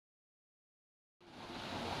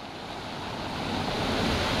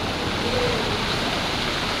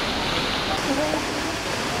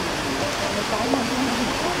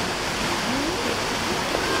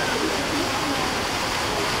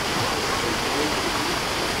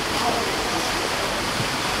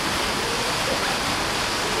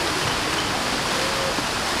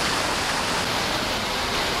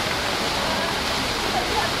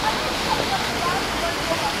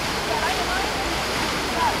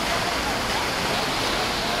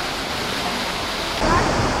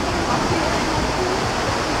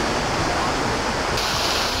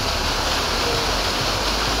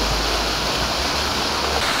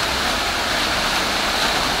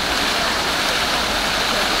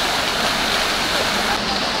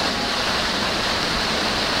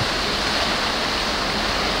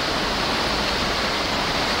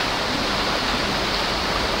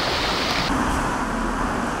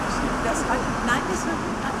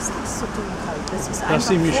zu tun hat. Das ist Dass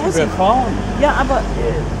Sie mich Vorsicht. überfahren? Ja, aber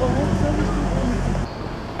warum soll ich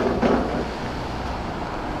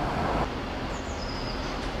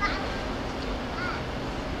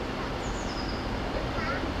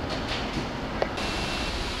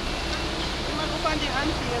die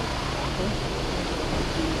Hand geben.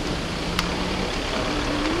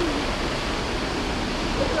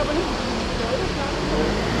 Aber nicht.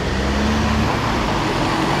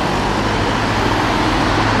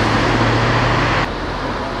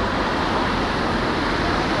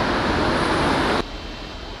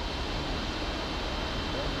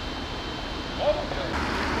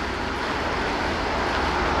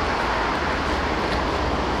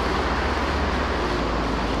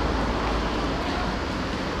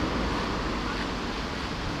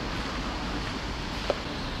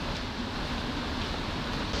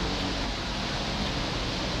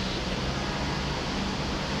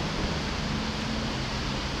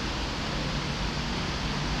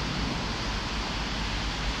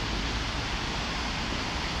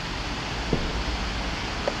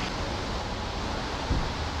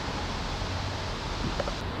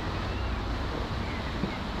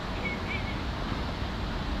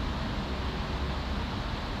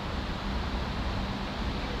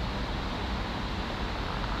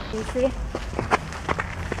 See?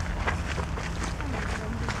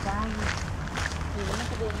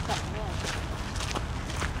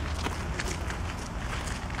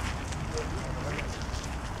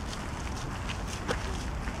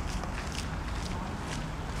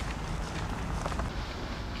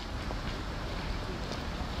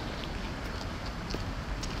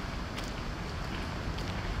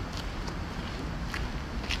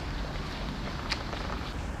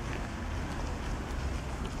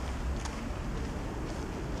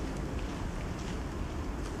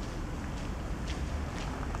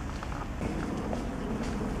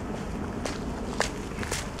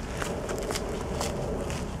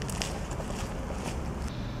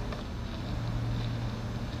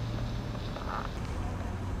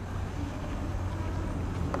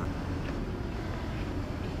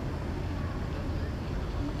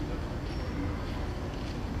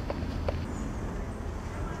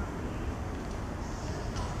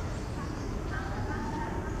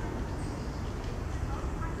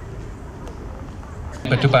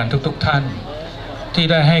ปัจจุบันทุกท่านที่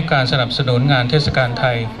ได้ให้การสนับสนุนงานเทศกาลไท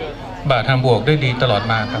ยบาทฮัมบวร์กได้ดีตลอด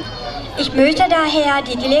มาครับ Ich möchte daher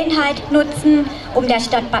die Gelegenheit nutzen, der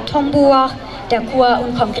Stadt Bad Homburg, der Kur-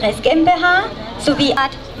 und Kongress GmbH sowie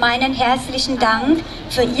meinen herzlichen Dank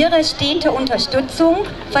für Ihre stete Unterstützung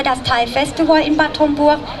für das Thai-Festival in Bad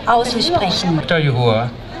Homburg auszusprechen. เจ้าอยู่หัว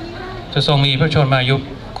จะทรงมีพระชนมายุ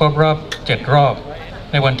ครบรอบ7 รอบ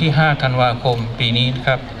ในวันที่ 5 ธันวาคมปีนี้นะค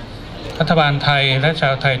รับรัฐบาลไทยและชา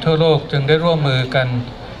วไทยทั่วโลกจึงได้ร่วมมือกัน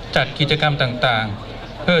จัดกิจกรรมต่าง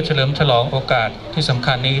ๆเพื่อเฉลิมฉลองโอกาสที่สำ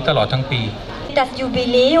คัญนี้ตลอดทั้งปี Das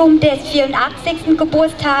Jubiläum des 84.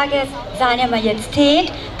 Geburtstages seiner Majestät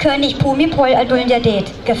König Bhumibol Adulyadej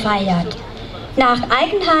gefeiert. Nach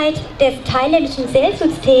Eigenheit des thailändischen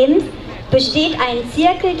Zählsystems besteht ein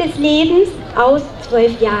Zirkel des Lebens aus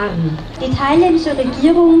 12 Jahren. Die thailändische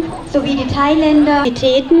Regierung sowie die Thailänder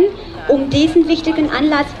diesen wichtigen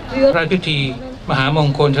Anlass für พระพิธีมหามง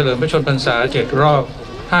คลเฉลิมพระชนมพรรษา7 รอบ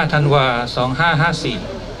 5 ธันวาคม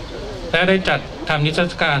 2554 และได้จัดทำนิทรร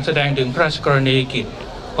ศการแสดงถึงพระราชกรณียกิจ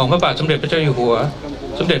ของพระบาทสมเด็จพระเจ้าอยู่หัว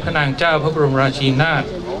สมเด็จพระนางเจ้าพระบรมราชินีนาถ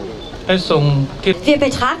ได้ทรงคิด Wir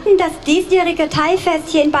betrachten das diesjährige Thaifest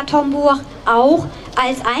hier in Bad Homburg auch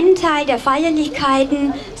als einen Teil der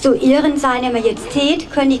Feierlichkeiten zu Ehren seiner Majestät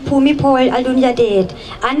König Bhumibol Adulyadej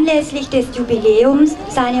anlässlich des Jubiläums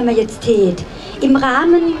seiner Majestät im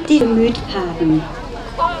Rahmen die bemüht haben.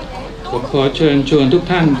 ผมขอเชิญชวนทุก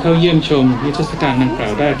ท่านเข้าเยี่ยมชมนิทรรศการดังกล่า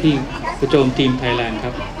วได้ที่กระโจมทีมไทยแลนด์ค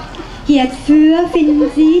รับ Hierfür finden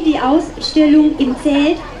Sie die Ausstellung im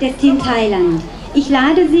Zelt des Team Thailand. Ich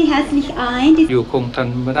lade Sie herzlich ein. อยู่คงทัน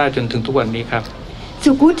มาได้จนถึงทุกวันนี้ครับ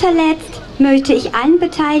Zu guter Letzt möchte ich allen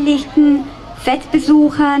Beteiligten,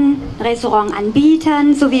 Festbesuchern,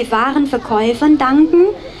 Restaurantanbietern sowie Warenverkäufern danken,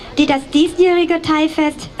 die das diesjährige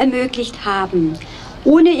Thaifest ermöglicht haben.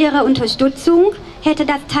 Ohne ihre Unterstützung hätte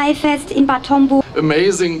das Thaifest in Bad Homburg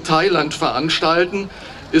Amazing Thailand veranstalten,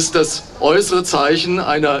 ist das äußere Zeichen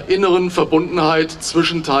einer inneren Verbundenheit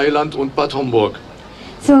zwischen Thailand und Bad Homburg.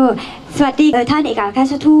 สวัสดีท่านเอกอัครรา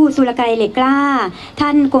ชทูตสุรกัยเหล็กกล้าท่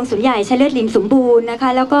านกงสุลใหญ่ชัยเลิศลิมสมบูรณ์นะคะ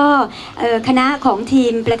แล้วก็คณะของที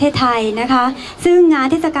มประเทศไทยนะคะซึ่งงาน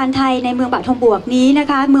เทศกาลไทยในเมืองบาดฮอมบวกนี้นะ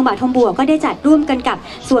คะเมืองบาดฮอมบวกก็ได้จัดร่วมกันกับ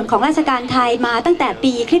ส่วนของราชการไทยมาตั้งแต่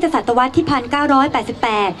ปีคริสตศตวรรษที่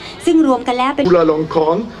 1988 ซึ่งรวมกันแล้วเป็น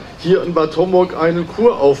hier in Bad Homburg einen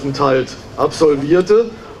Kuraufenthalt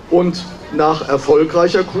absolvierte und nach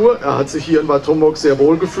erfolgreicher Kur, er hat sich hier in Bad Homburg sehr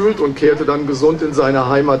wohl gefühlt und kehrte dann gesund in seine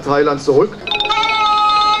Heimat Thailand zurück.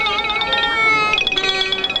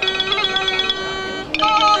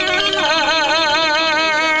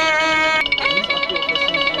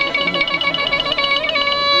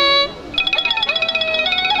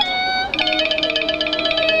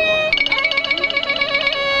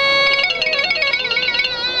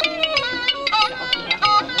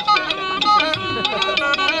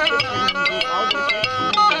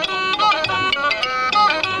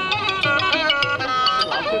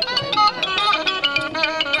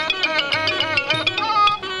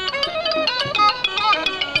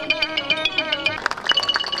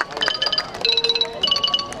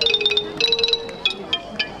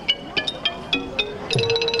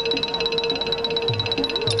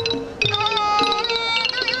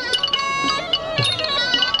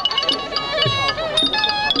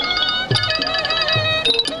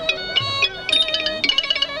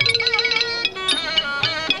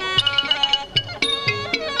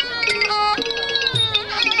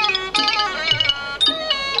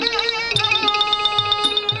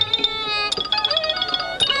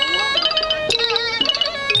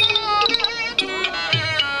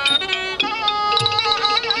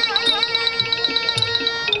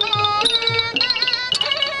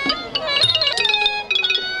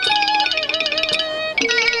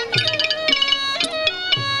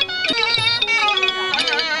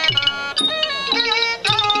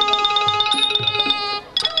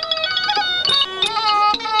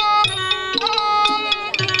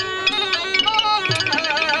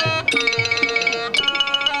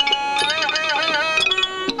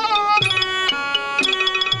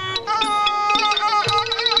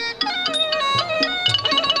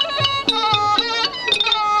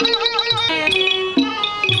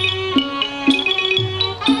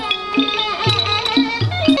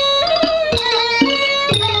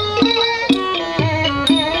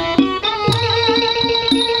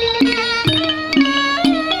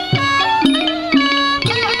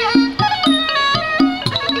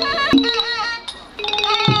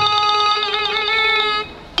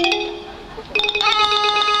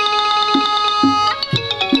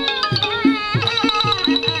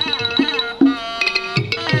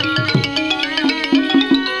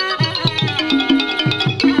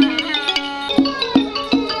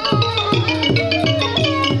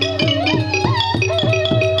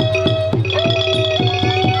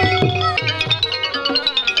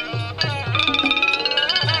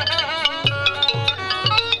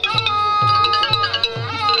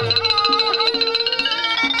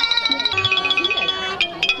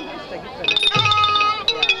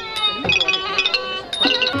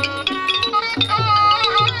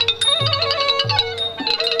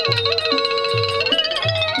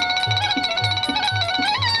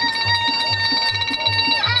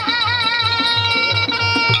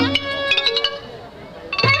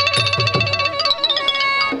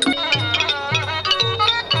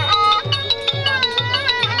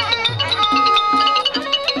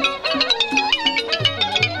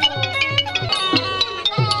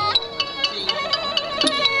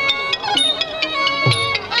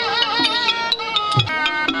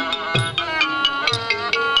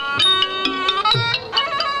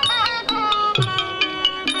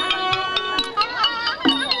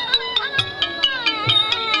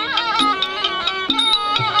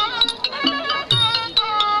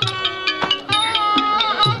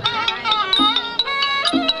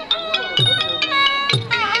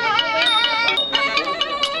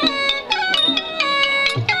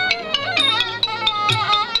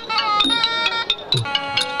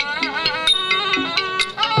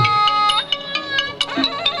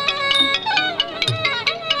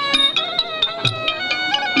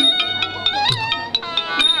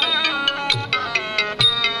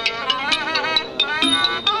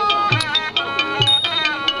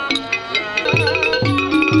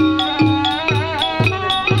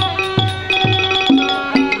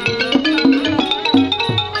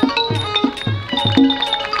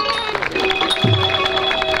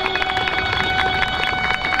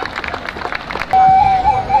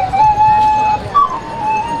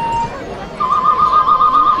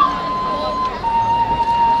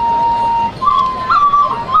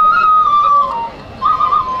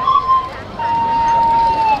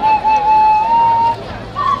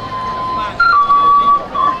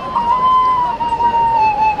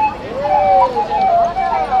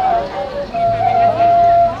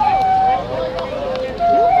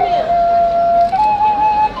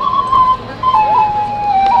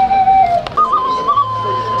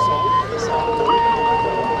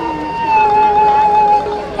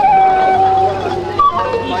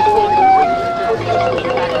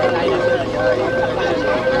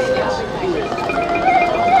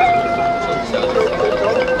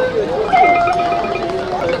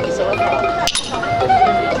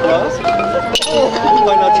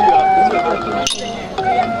 bei der Tür.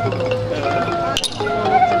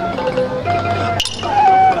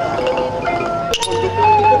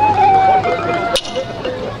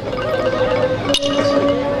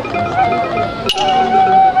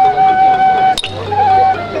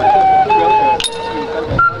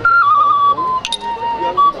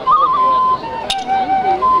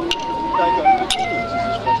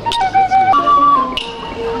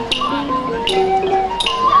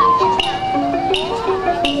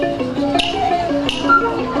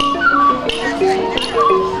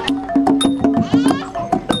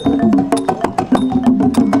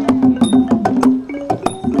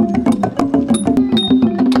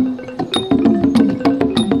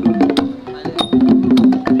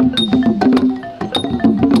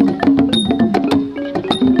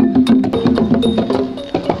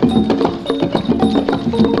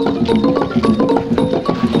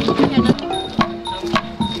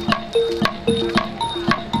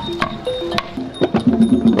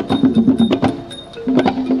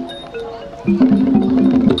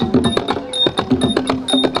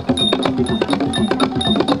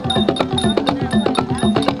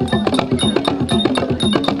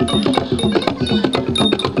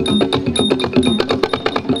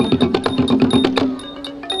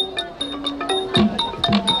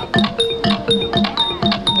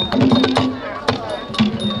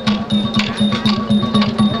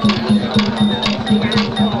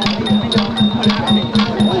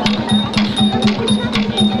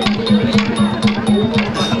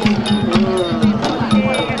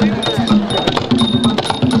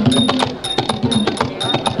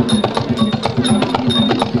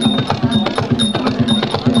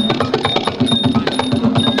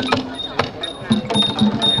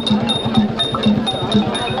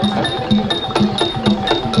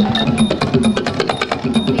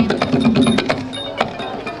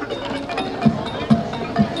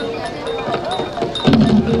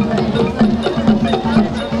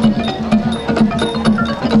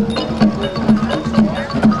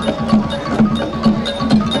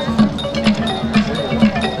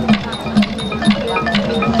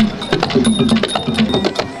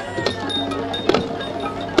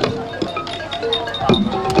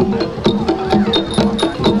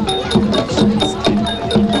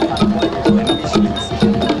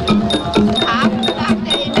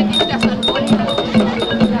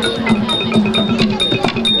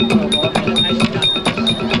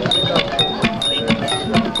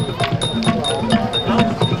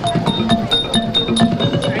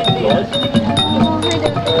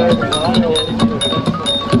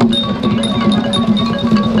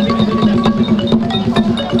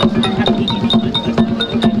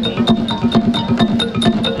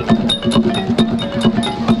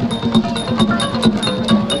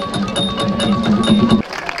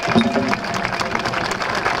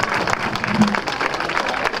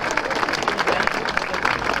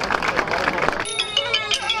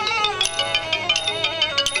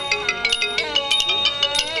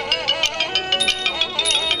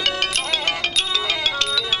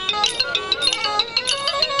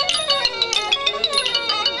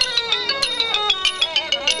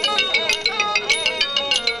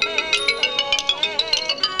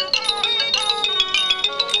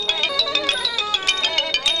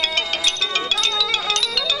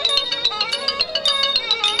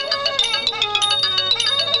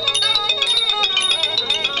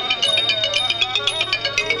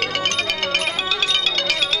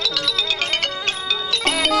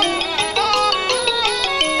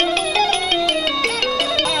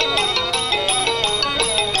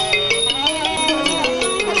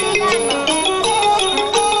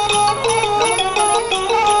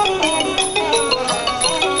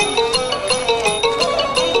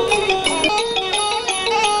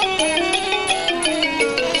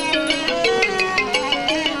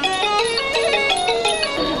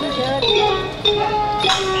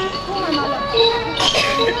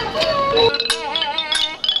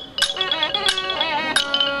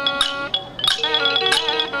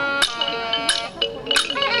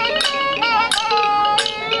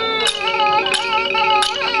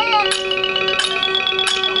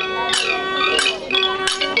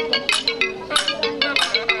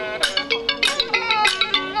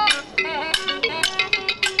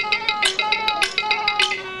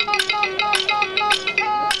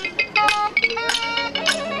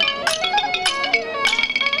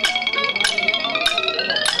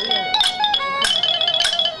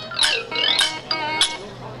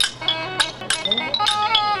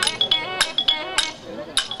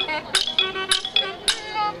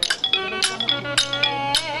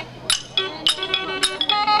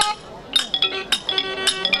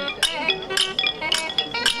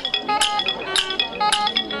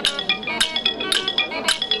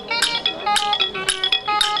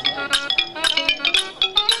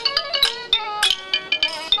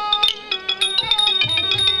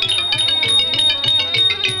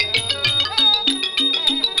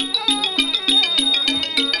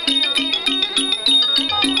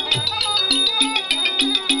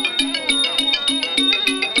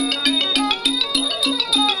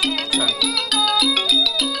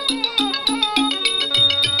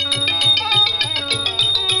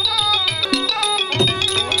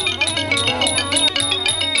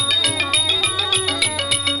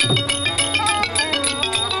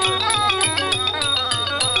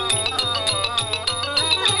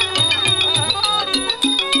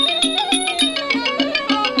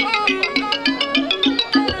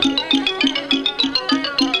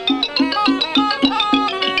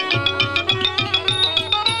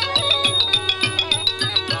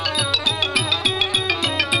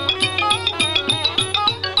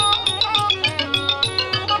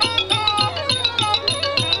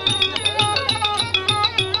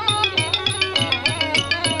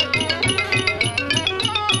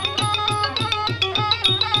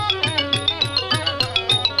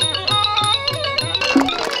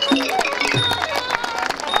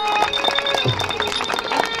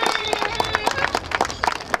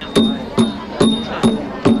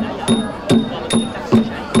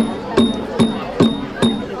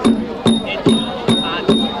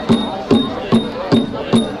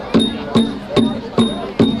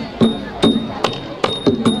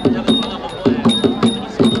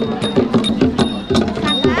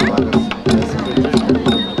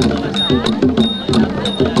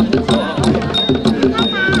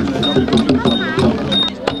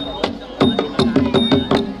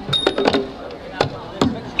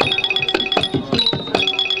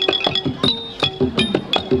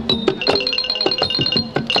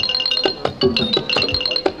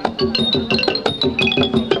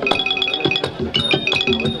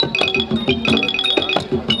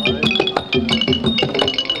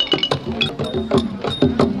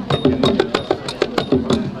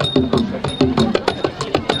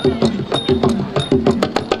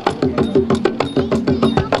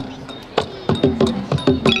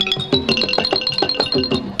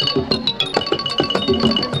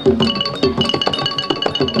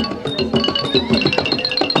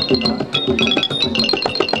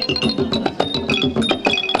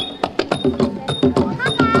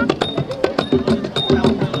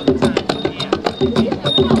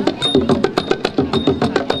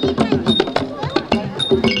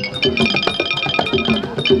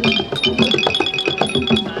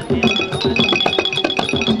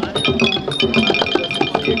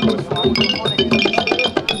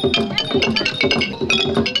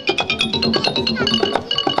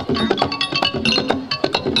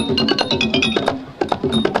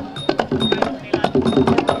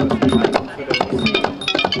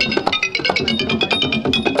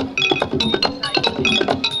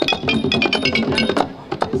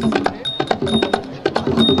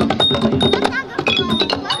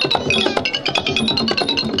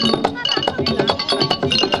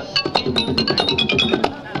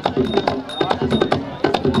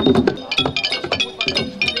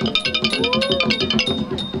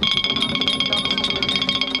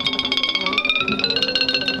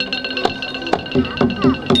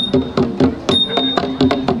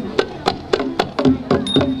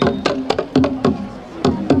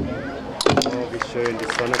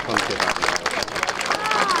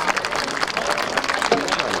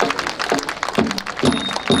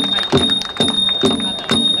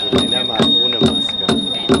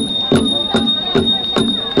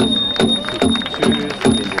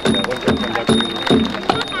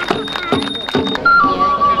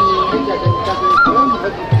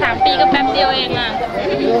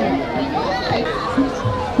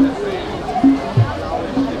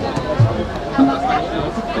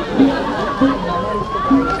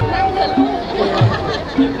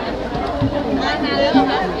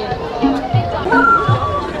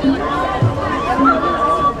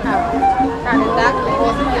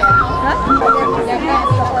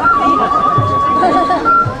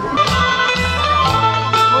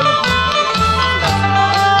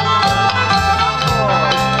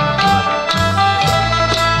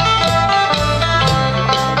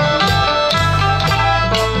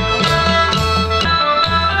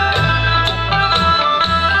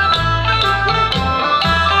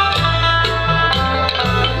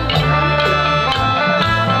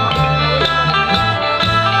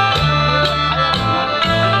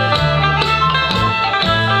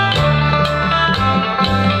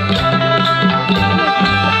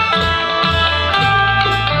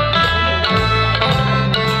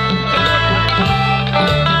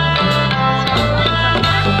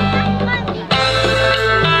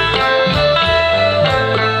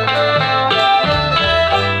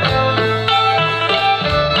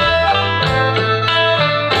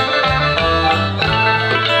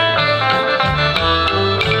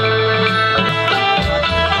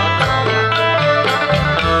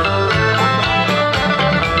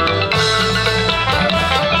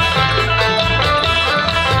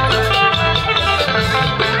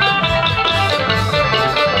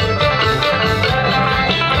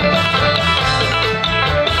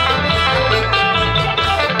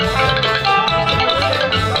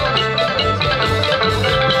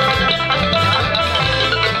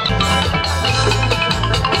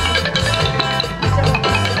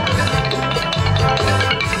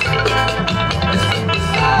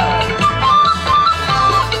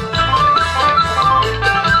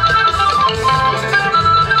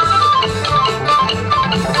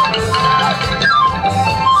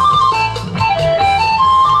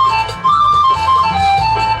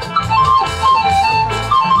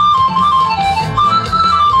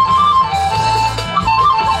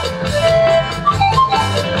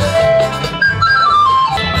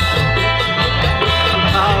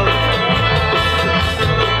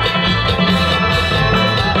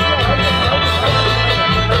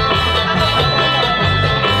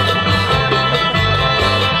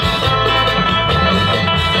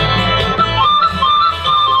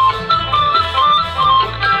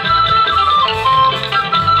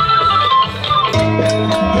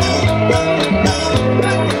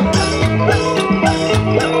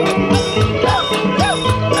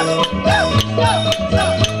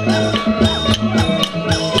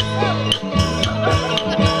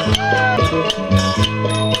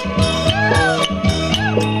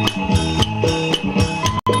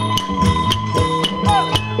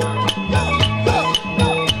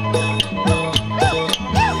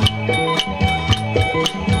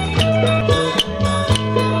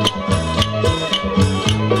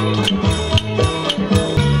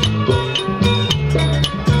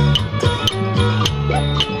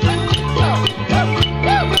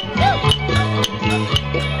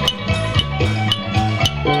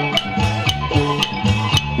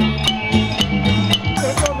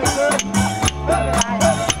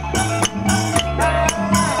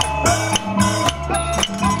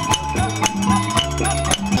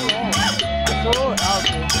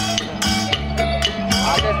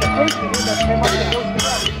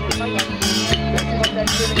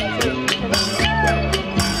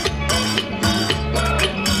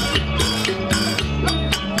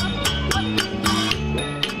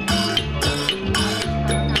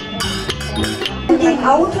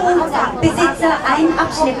 Auto ein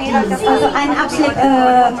Abschleppdienst, also ein Abschlepp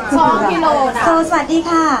 2 กิโลนะสวัสดี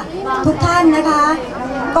ค่ะทุกท่านนะคะ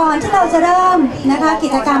ก่อนที่เราจะเริ่มนะคะกิ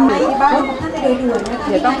จกรรมนี้บ้านท่านโดยด่วนนะคะ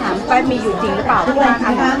เดี๋ยวต้องถามว่ามีอยู่จริงหรือเปล่าทุกท่านน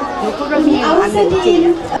ะคะหนูพูดว่ามีอันจริง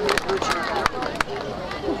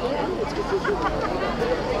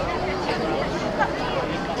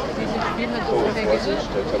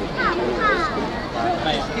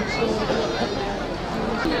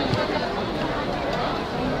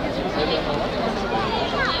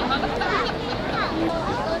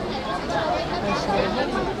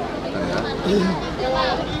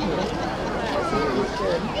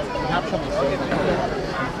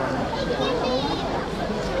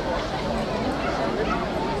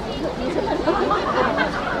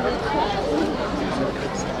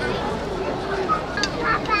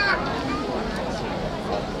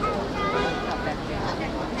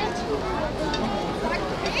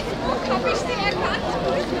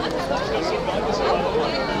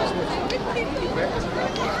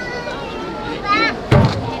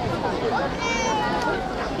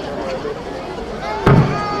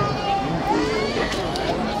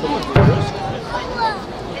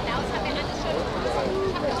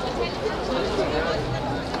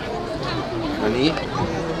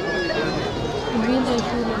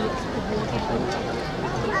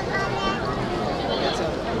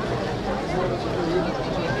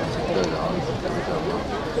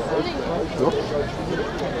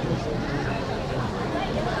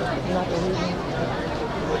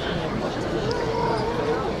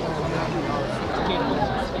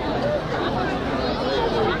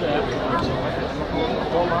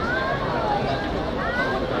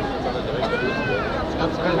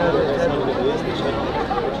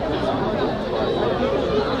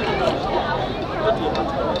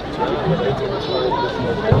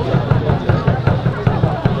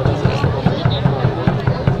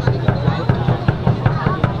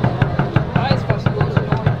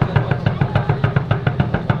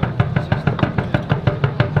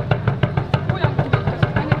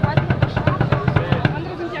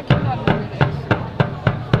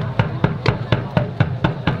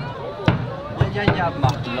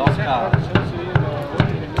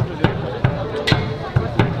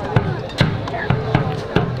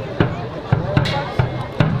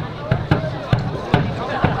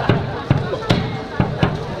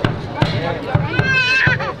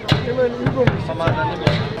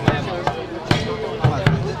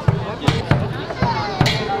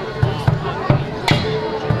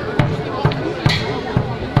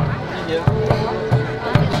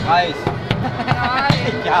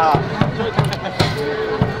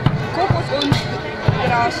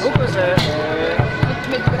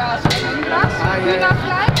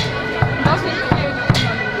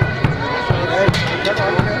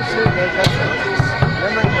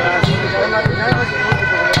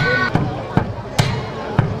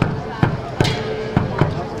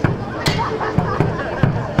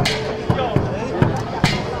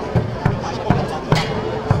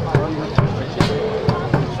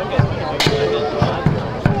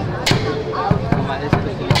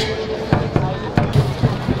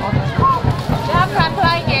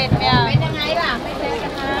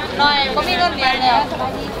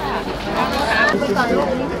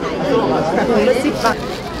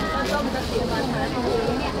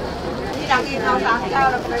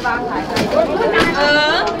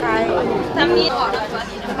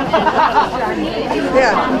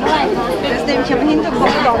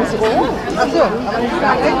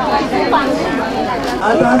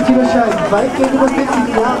Also Anführerschein, weit über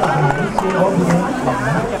 40 Jahre alt, ist der Ordnung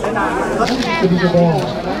für die Gewährung.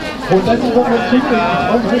 Und das ist auch ein Titel,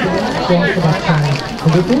 auch heute, der gemacht hat.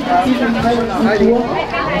 Und wir suchen diesen Teil der Kultur,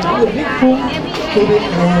 die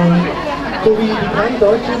Entwicklung sowie die kleinen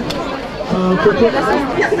deutschen Kulturkreise,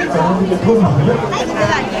 die wir tun haben.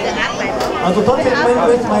 Also trotzdem,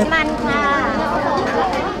 mein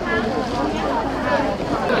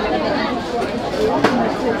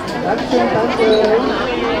Dankeschön, danke.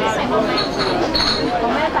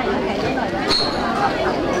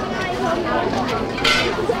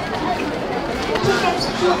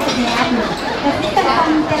 Das ist von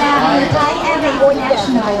der Thai Airway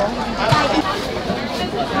National.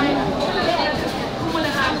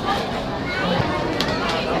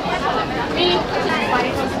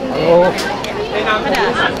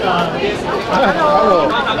 Hallo.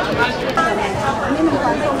 Hallo.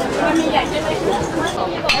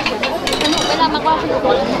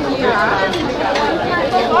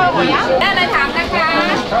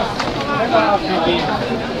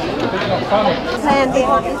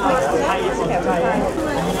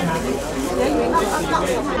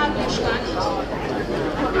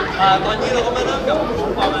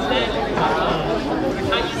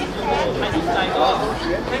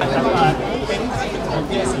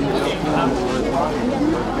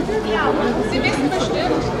 Sie wissen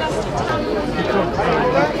bestimmt, dass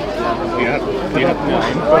die hat mir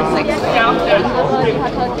einen.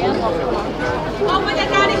 brauchen wir ja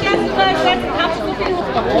gar nicht erst übersetzen. แ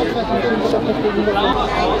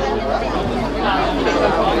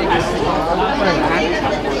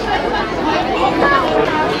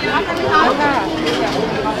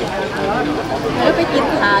ล้วไปกิน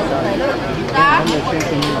ขาอยู่ไหนลูกจ้า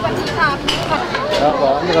Ja, aber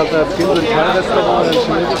andererseits gibt es kein Restaurant, ein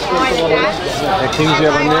chinesisches Restaurant. Da kriegen sie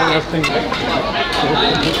aber nirgends trinken.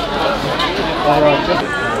 Aber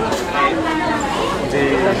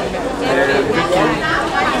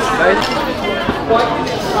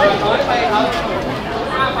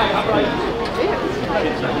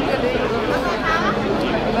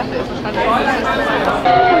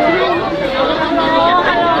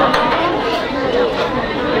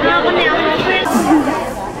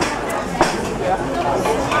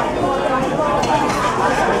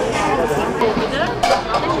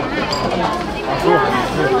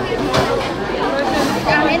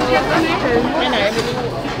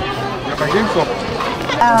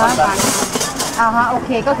โอเค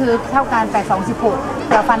ก็คือเท่ากัน8216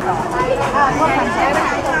เดี๋ยวฟันต่อพวกฟัน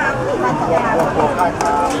ต่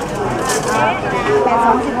อ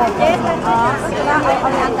8216เจ๊อ๋อแล้วเอา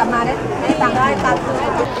งานกลับมาได้ตังค์ได้ตังค์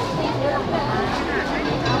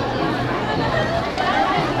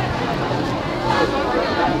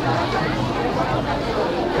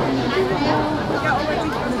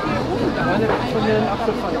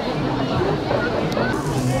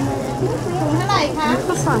เท่าไหร่คะ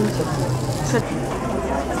ก็สั่ง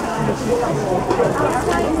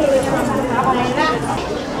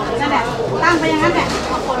นั่นแหละตั้งไปอย่างนั้นแหละ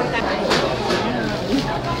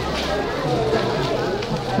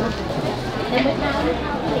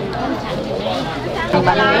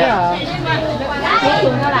บัตรเลยเหรอนี่คุ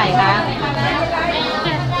ณเท่าไหร่คะ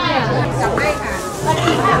จับให้ค่ะอะไ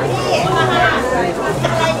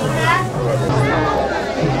รดีคะ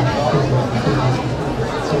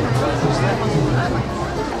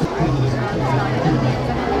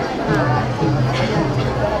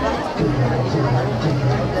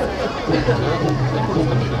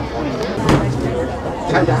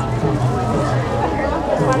ใช่จ้ะ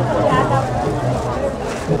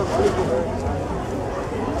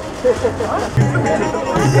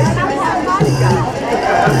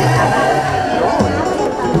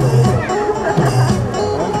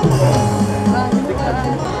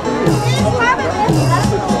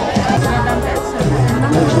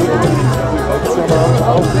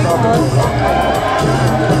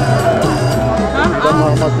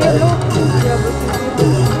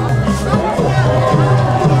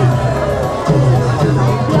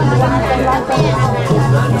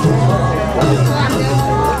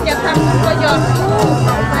จะทำประโยชน์ข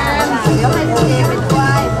องแฟนเดี๋ยวให้ตัวเองเป็นด้ว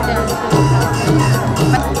ย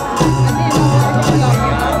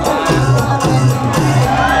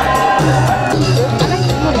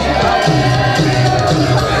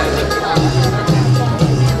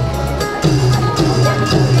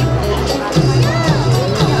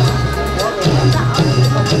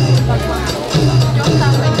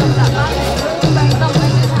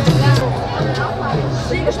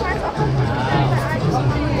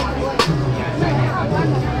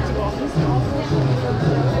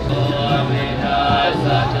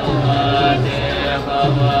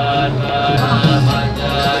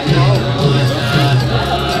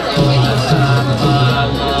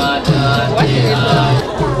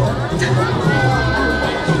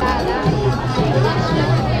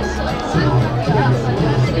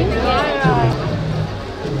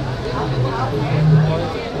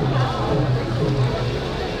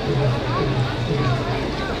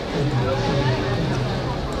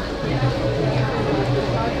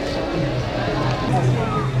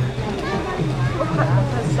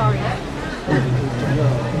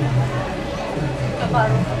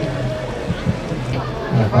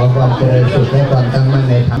ขอความเจริญสุขและความตั้งมั่น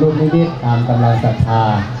ในธรรมลูกนิดตามกำลังศรัทธา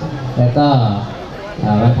และก็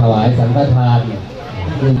มาถวายสังฆทาน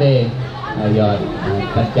ที่ได้หยอด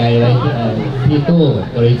ปัจจัยไว้ที่ตู้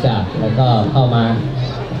บริจาคแล้วก็เข้ามา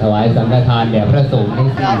ถวายสังฆทานแด่พระสงฆ์ทั้ง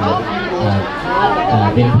สี่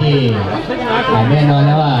เป็นที่แน่นอนแ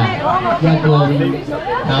ล้วว่าญาติโยม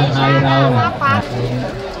ชาวไทยเรา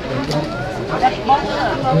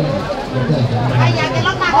ใครอยากจะ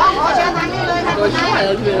รับมาขอเชิญทางนี้เลยค่ะคุณนาย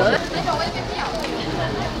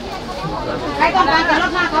ใครต้องการจะรั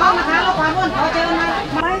บมาขอนะคะรับความร่วมขอเชิญมา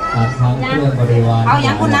ทั้งเครื่องบริวารเอาอ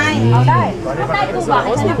ย่างคุณนายเอาได้ตู้บอกใ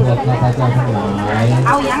ห้ฉัน เพื่อข้าพเจ้าทั้งหลาย เ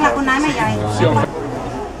อาอย่างละคุณนายไม่ใหญ่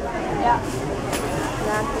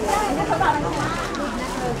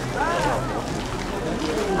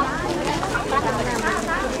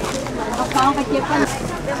เอาฟองไปเก็บกัน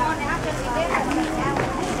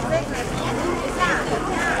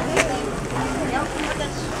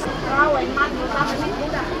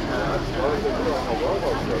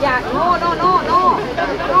อยากโน่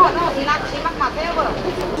อีรักชีมักมาเท่เบอร์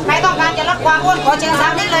ใครต้องการจะลดความอ้วนขอเชิญ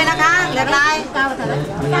3 นี้เลยนะคะเหลือลาย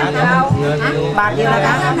บาทเดียวนะค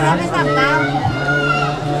ะ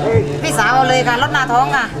พี่สาวเอาเลยค่ะลดหน้าท้อง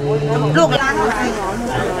ค่ะลูกเวลาเท่าไหร่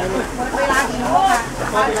เวลากี่โมง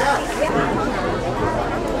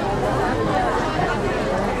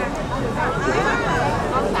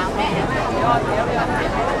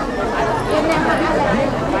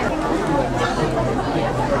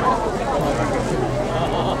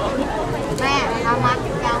แม่เอามา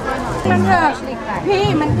เกาด้วยหน่อยมันเถอะพี่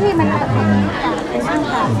มันนั่ง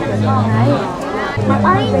ค่ะมาไป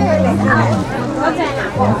เลยเข้าใจหนา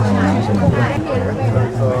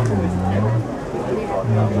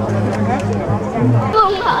ลุ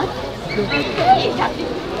งเหรอ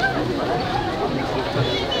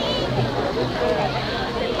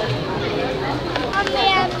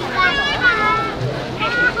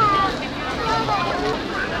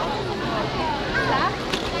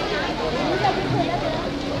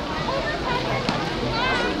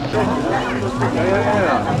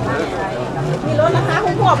มีรถราคา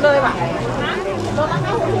คุ้มพวบเลยว่ะรถราค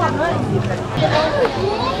าคุ้มพวบเลย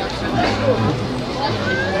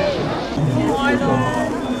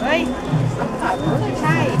เฮ้ยใ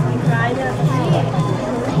ช่รายเดือนนี่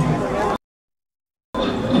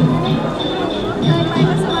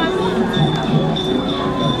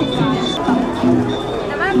แ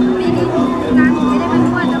ต่ว่าปีนี้ร้านไม่ได้เป็น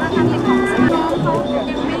อ้วนแต่ว่าทำเป็นของสมาชิกเขา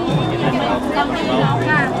ยังไม่ร้อง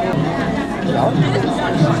ค่ะ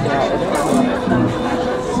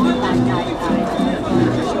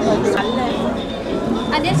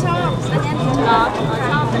อันนี้ชอบอันนี้ชอบ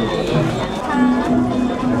อันนี้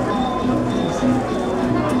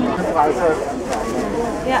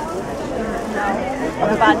เนี่ย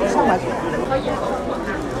บานที่ชอบแบบ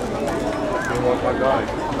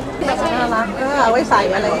น่ารักเอาไว้ใส่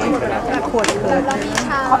อะไรขวดเล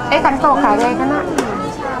ยขันโตขายไงกันนะ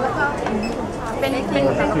เป็น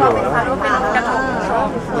กระบอกเป็นพันเป็นกระถาง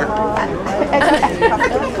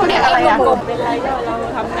เขาเรียกอะไรอ่ะเป็นอะไรเรา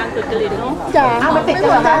ทำงานสุจริตเนาะจ้าไม่ติดเ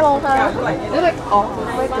หรอคะหรือแบบอ๋อ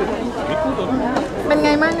ไม่ติดเป็นไง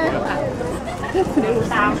บ้างนะ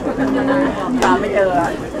ตามไม่เจอ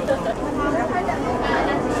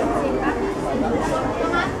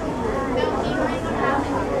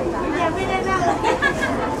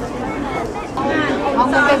เอา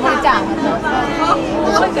เงินไปบริจาค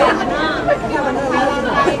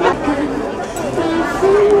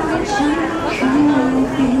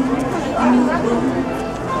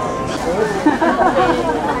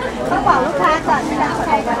องบอกลูกค้าก่อนไม่ได้ใค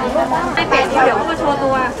รก่อนให้เป็ดเดี๋ยวเขามาโชว์ตั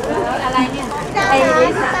วอะไรเนี่ยไอ้ลิ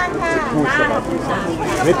ซ่าค่ะ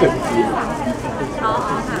ไม่ถึงอ๋อ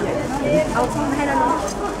ค่ะเอาขึ้นให้แล้วเนาะ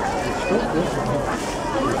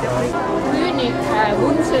König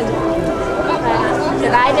Wunschen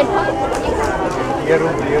Reinen Jeru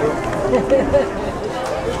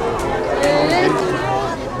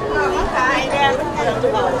ขายแดง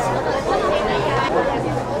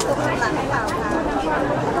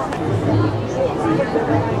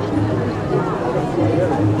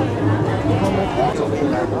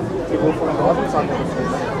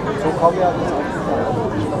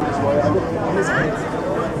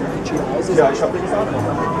Ja, ich habe gesagt.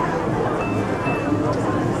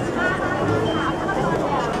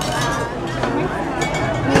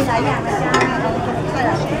 มีหลายอย่างนะจ๊ะ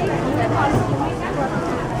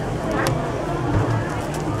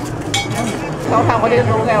เขาทำเขาได้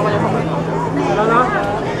รู้ไงว่าจะทำแล้วเนาะ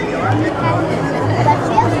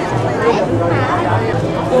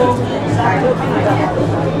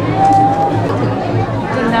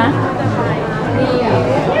จริงนะ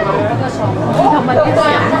นี่ทำมันไม่ได้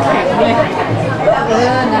แข็งเลย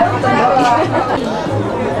นะ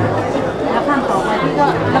แล้วข้างต่อไปที่ก็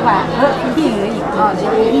ระบาดที่เหลืออีกอ๋อใช่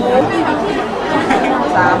3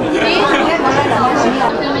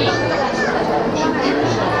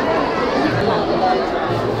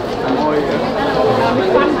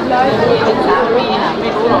ปีน่ะไม่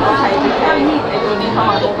รู้หรอกว่าใครเป็นใครไอ้ตัวนี้เข้า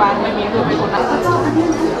มาโรงพยาบาลไม่มีคือเป็นคนนั้น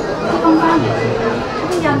ต้องบ้าน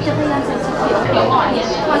พยายามใส่สีเขียวอ่อนเนี่ย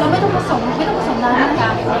เราไม่ต้องผสมน้ำนะคะ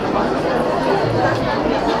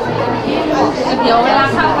เดี๋ยวเวลา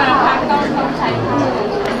เข้ามาพักต้องใช้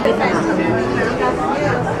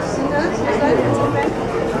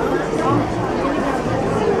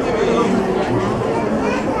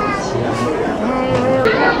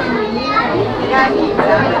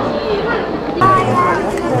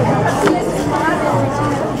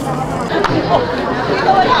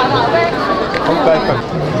Kommt gleich.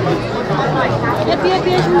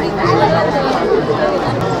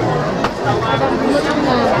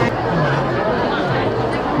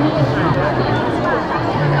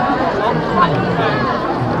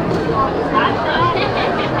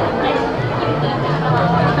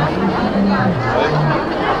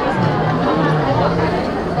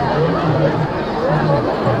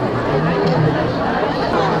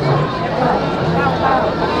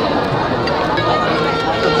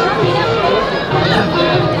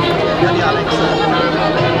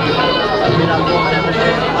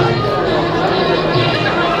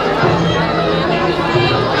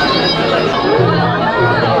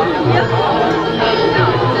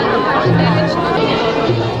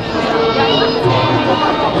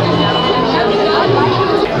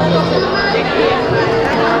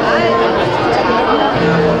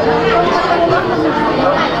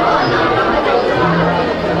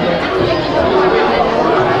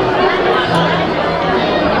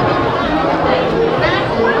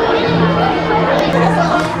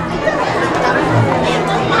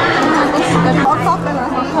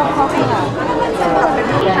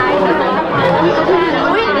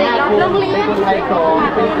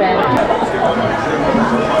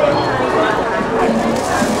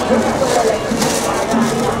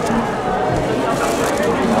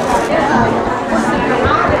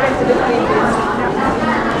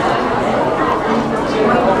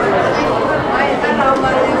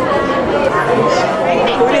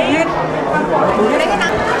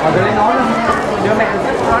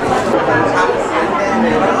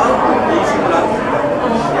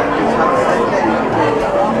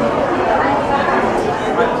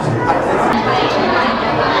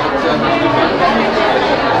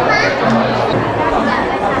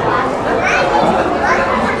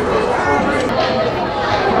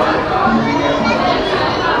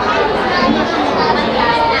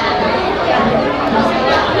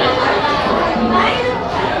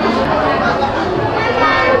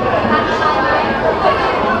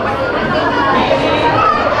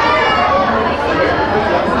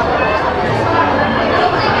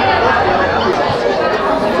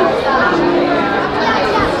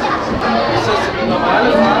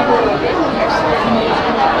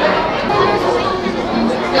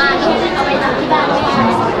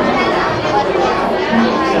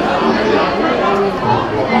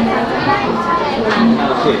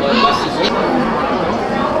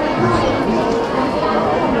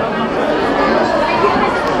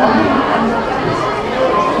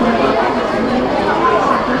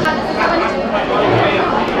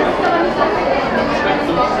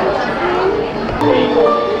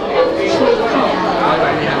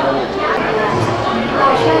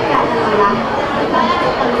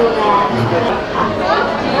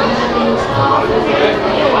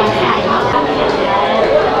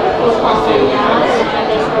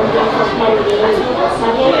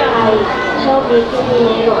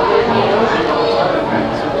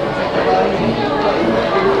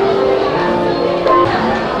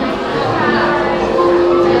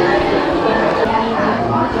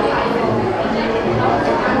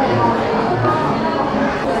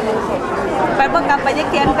 ไปเมื่อกลับไปยัก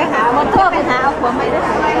เทียนไปหาวันทั่วไปหาเอาผัวไม่ได้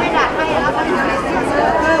ไม่อยากให้แล้วก็